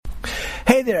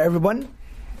Hey there, everyone.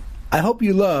 I hope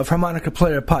you love Harmonica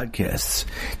Player podcasts.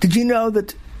 Did you know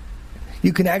that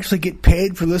you can actually get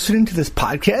paid for listening to this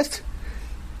podcast?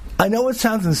 I know it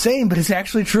sounds insane, but it's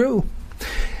actually true.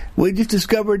 We just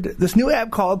discovered this new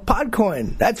app called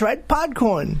Podcoin. That's right,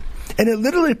 Podcoin. And it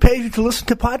literally pays you to listen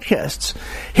to podcasts.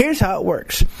 Here's how it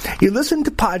works. You listen to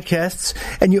podcasts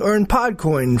and you earn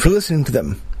Podcoin for listening to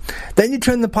them. Then you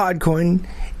turn the Podcoin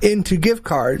into gift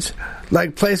cards,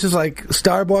 like places like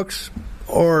Starbucks,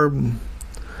 or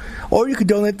you could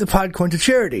donate the Podcoin to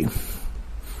charity.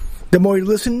 The more you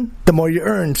listen, the more you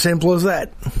earn. Simple as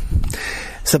that.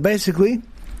 So basically,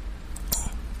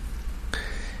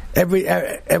 every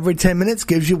 10 minutes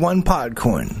gives you one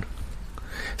Podcoin.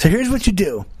 So here's what you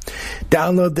do.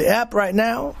 Download the app right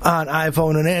now on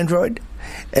iPhone and Android,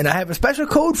 and I have a special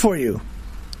code for you.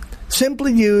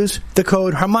 Simply use the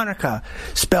code Harmonica,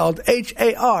 spelled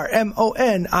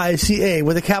Harmonica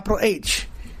with a capital H.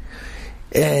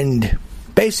 And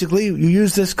basically, you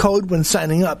use this code when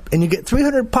signing up, and you get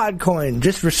 300 Podcoin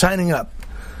just for signing up.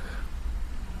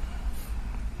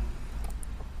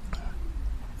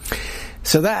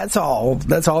 So that's all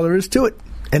there is to it.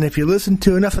 And if you listen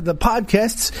to enough of the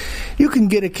podcasts, you can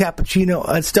get a cappuccino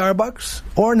at Starbucks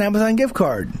or an Amazon gift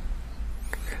card.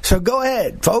 So go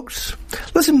ahead, folks.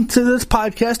 Listen to this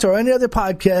podcast or any other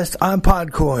podcast on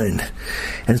Podcoin.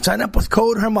 And sign up with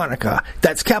code Harmonica.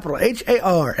 That's capital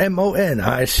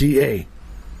Harmonica.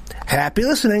 Happy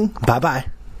listening. Bye-bye.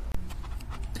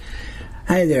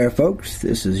 Hi there, folks.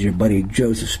 This is your buddy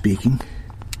Joseph speaking.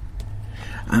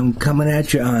 I'm coming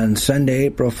at you on Sunday,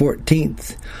 April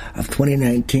 14th of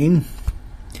 2019.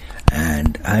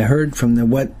 And I heard from the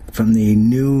What's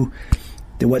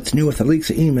New with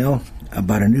Alexa email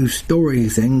about a new story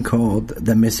thing called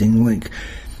The Missing Link.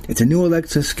 It's a new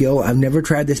Alexa skill. I've never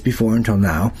tried this before until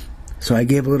now. So I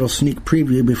gave a little sneak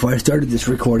preview before I started this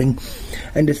recording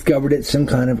and discovered it's some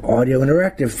kind of audio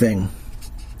interactive thing.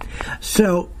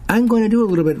 So I'm going to do a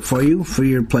little bit for you for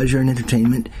your pleasure and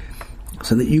entertainment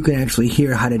so that you can actually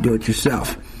hear how to do it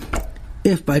yourself.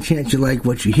 If by chance you like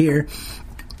what you hear,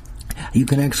 you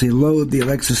can actually load the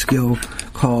Alexa skill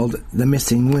called The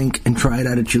Missing Link and try it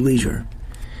out at your leisure.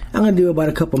 I'm going to do about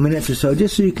a couple minutes or so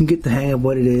just so you can get the hang of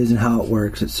what it is and how it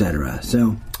works, etc.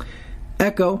 So,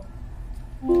 Echo,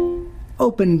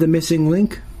 open The Missing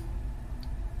Link.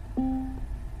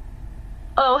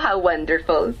 Oh, how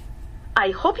wonderful. I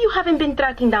hope you haven't been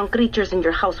tracking down creatures in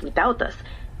your house without us.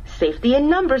 Safety in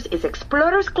numbers is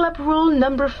Explorers Club rule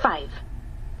number 5.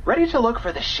 Ready to look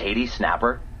for the shady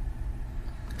snapper?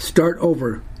 Start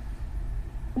over.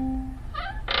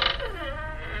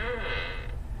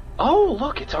 Oh,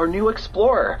 look, it's our new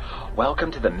explorer.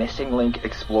 Welcome to the Missing Link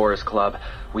Explorers Club.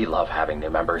 We love having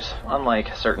new members,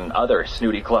 unlike certain other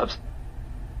snooty clubs.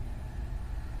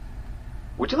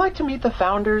 Would you like to meet the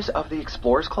founders of the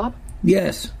Explorers Club?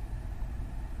 Yes.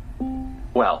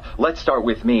 Well, let's start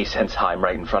with me since I'm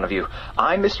right in front of you.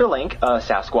 I'm Mr. Link, a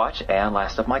Sasquatch and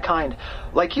last of my kind.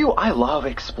 Like you, I love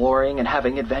exploring and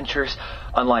having adventures.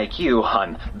 Unlike you,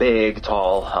 I'm big,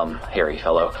 tall, hairy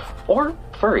fellow. Or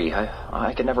furry,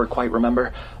 I can never quite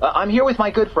remember. I'm here with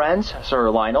my good friends, Sir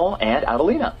Lionel and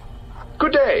Adelina.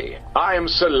 Good day, I am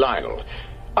Sir Lionel.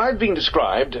 I've been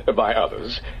described by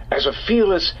others as a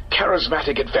fearless,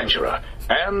 charismatic adventurer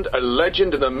and a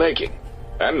legend in the making.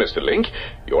 And, Mr. Link,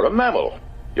 you're a mammal.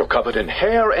 You're covered in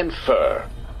hair and fur.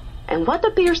 And what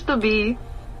appears to be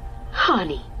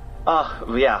honey.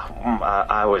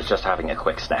 I was just having a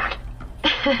quick snack.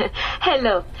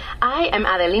 Hello, I am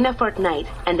Adelina Fortnite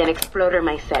and an explorer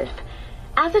myself.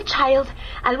 As a child,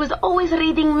 I was always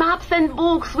reading maps and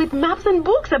books with maps and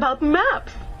books about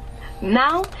maps.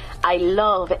 Now, I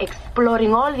love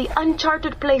exploring all the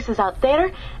uncharted places out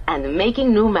there and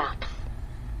making new maps.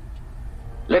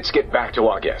 Let's get back to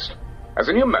our guest. As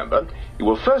a new member, you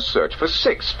will first search for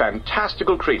 6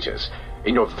 fantastical creatures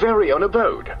in your very own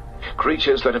abode.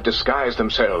 Creatures that have disguised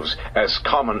themselves as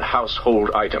common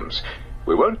household items.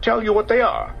 We won't tell you what they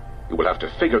are. You will have to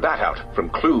figure that out from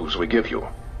clues we give you.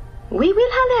 We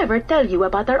will, however, tell you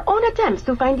about our own attempts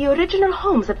to find the original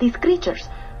homes of these creatures.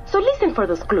 So listen for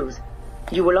those clues.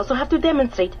 You will also have to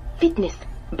demonstrate fitness,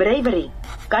 bravery,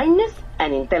 kindness,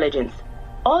 and intelligence.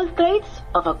 All traits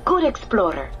of a good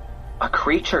explorer. A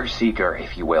creature seeker,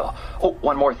 if you will. Oh,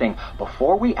 one more thing.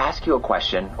 Before we ask you a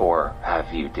question, or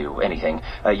have you do anything,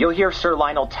 you'll hear Sir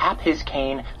Lionel tap his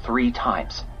cane 3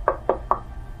 times.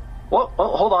 Well,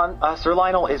 hold on. Sir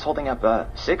Lionel is holding up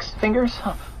 6 fingers?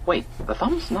 Huh. Wait, the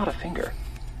thumb's not a finger.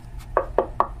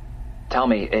 Tell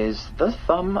me, is the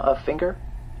thumb a finger?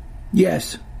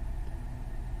 Yes.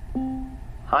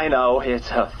 I know,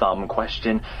 it's a thumb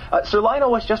question. Sir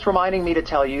Lionel was just reminding me to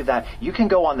tell you that you can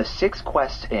go on the 6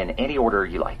 quests in any order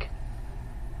you like.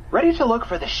 Ready to look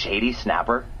for the shady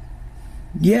snapper?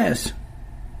 Yes.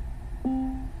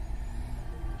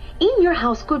 In your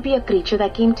house could be a creature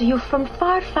that came to you from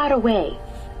far, far away.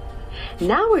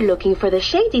 Now we're looking for the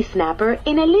shady snapper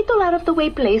in a little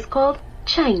out-of-the-way place called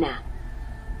China.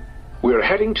 We're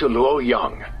heading to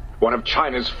Luoyang, one of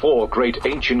China's 4 great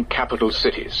ancient capital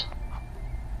cities.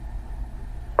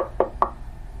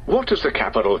 What is the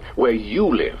capital where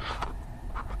you live?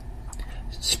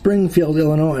 Springfield,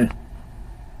 Illinois.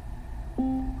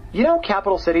 You know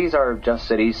capital cities are just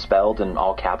cities spelled in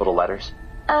all capital letters?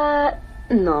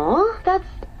 No, that's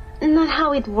not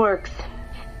how it works.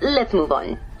 Let's move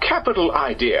on. Capital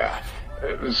idea.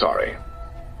 Sorry.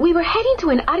 We were heading to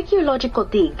an archaeological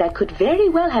dig that could very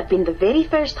well have been the very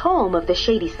first home of the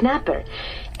shady snapper.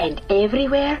 And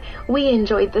everywhere, we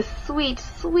enjoyed the sweet,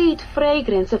 sweet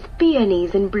fragrance of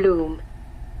peonies in bloom.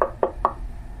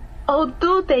 Oh,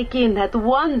 do take in that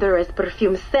wondrous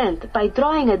perfume scent by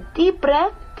drawing a deep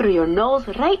breath through your nose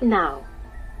right now.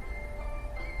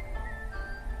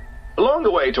 Along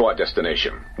the way to our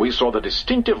destination, we saw the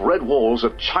distinctive red walls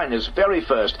of China's very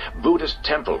first Buddhist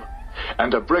temple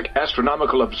and a brick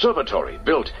astronomical observatory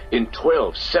built in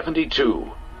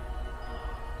 1272.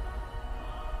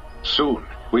 Soon,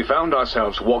 we found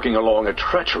ourselves walking along a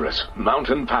treacherous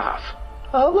mountain path.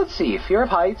 Let's see. Fear of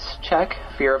heights, check.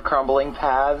 Fear of crumbling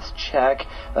paths, check.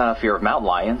 Fear of mountain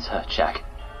lions, check.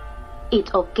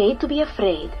 It's okay to be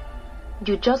afraid.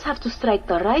 You just have to strike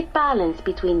the right balance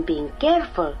between being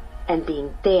careful and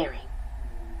being daring.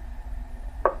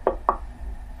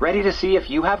 Ready to see if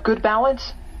you have good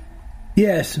balance?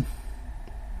 Yes.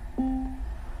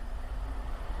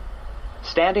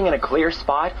 Standing in a clear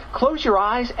spot, close your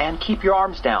eyes and keep your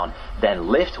arms down. Then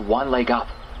lift one leg up.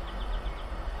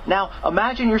 Now,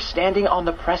 imagine you're standing on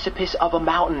the precipice of a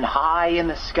mountain high in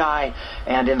the sky,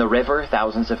 and in the river,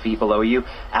 thousands of feet below you,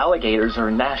 alligators are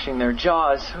gnashing their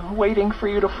jaws, waiting for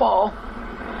you to fall.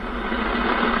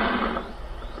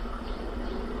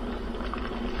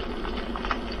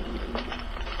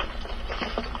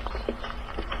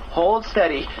 Hold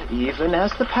steady, even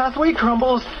as the pathway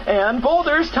crumbles and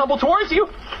boulders tumble towards you.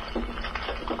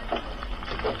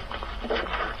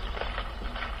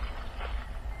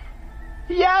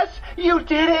 Yes, you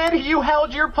did it! You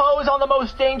held your pose on the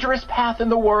most dangerous path in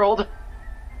the world.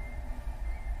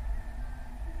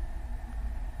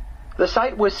 The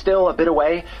site was still a bit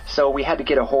away, so we had to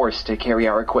get a horse to carry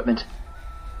our equipment.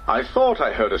 I thought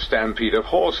I heard a stampede of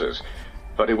horses,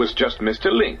 but it was just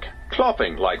Mr. Link,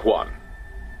 clopping like one.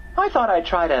 I thought I'd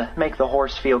try to make the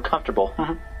horse feel comfortable.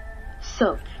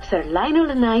 So, Sir Lionel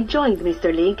and I joined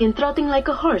Mr. Link in trotting like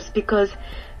a horse because,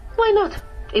 why not?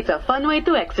 It's a fun way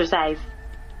to exercise.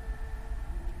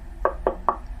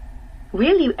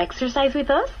 Will you exercise with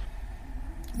us?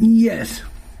 Yes.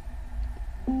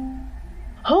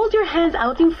 Hold your hands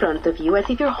out in front of you as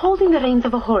if you're holding the reins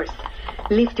of a horse.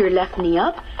 Lift your left knee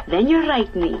up, then your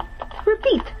right knee.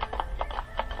 Repeat.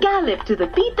 Gallop to the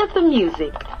beat of the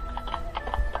music.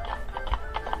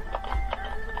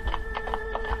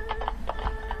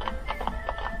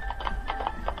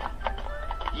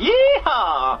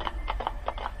 Yeehaw!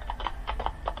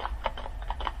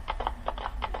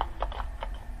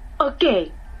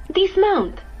 Okay,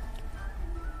 dismount.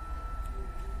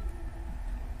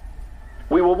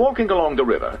 We were walking along the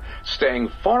river, staying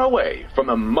far away from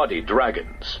the muddy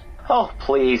dragons. Oh,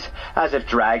 please, as if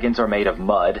dragons are made of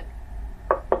mud.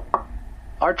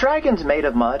 Are dragons made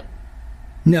of mud?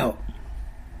 No.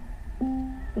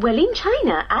 Well, in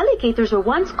China, alligators were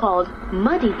once called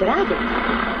muddy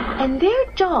dragons, and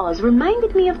their jaws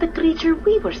reminded me of the creature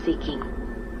we were seeking.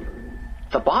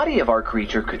 The body of our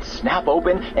creature could snap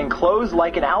open and close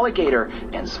like an alligator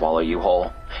and swallow you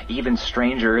whole. Even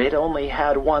stranger, it only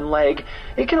had one leg.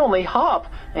 It can only hop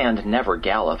and never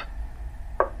gallop.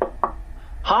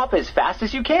 Hop as fast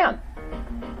as you can.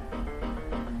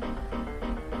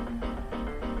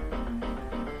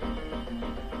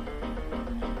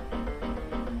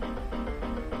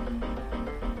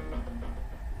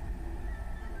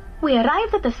 We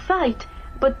arrived at the site,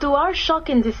 but to our shock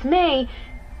and dismay,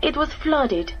 it was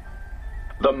flooded.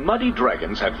 The muddy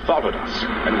dragons had followed us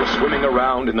and were swimming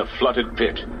around in the flooded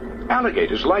pit.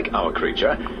 Alligators, like our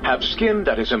creature, have skin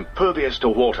that is impervious to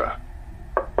water.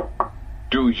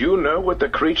 Do you know what the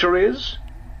creature is?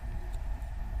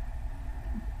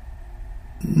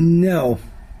 No.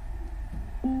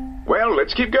 Well,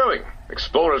 let's keep going.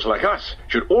 Explorers like us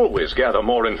should always gather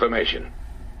more information.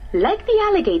 Like the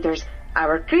alligators,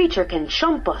 our creature can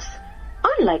chomp us.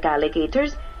 Unlike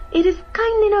alligators, It is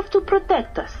kind enough to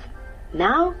protect us.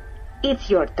 Now, it's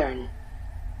your turn.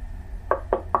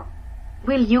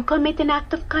 Will you commit an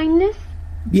act of kindness?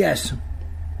 Yes.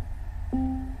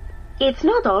 It's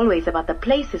not always about the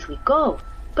places we go,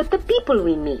 but the people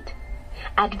we meet.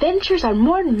 Adventures are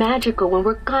more magical when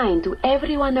we're kind to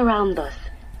everyone around us.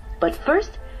 But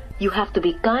first, you have to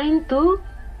be kind to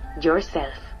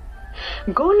yourself.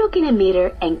 Go look in a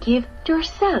mirror and give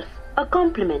yourself a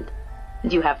compliment.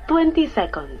 You have 20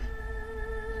 seconds.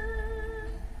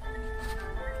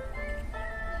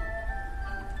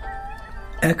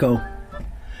 Echo.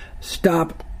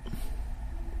 Stop.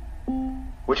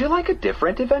 Would you like a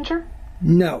different adventure?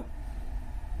 No.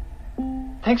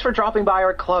 Thanks for dropping by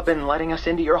our club and letting us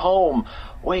into your home.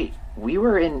 Wait, we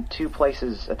were in 2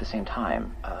 places at the same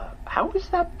time. How is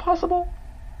that possible?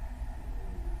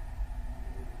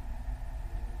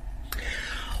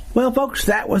 Well, folks,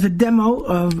 that was a demo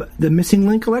of the Missing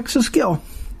Link Alexa skill.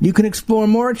 You can explore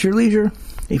more at your leisure.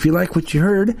 If you like what you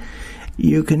heard,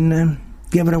 you can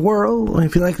give it a whirl.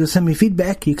 If you'd like to send me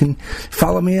feedback, you can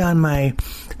follow me on my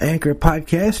Anchor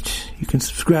podcast. You can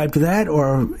subscribe to that,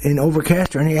 or in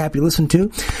Overcast, or any app you listen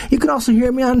to. You can also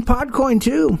hear me on Podcoin,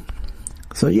 too.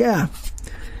 So, yeah.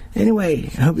 Anyway,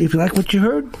 I hope if you like what you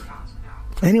heard.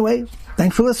 Anyway,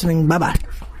 thanks for listening. Bye-bye.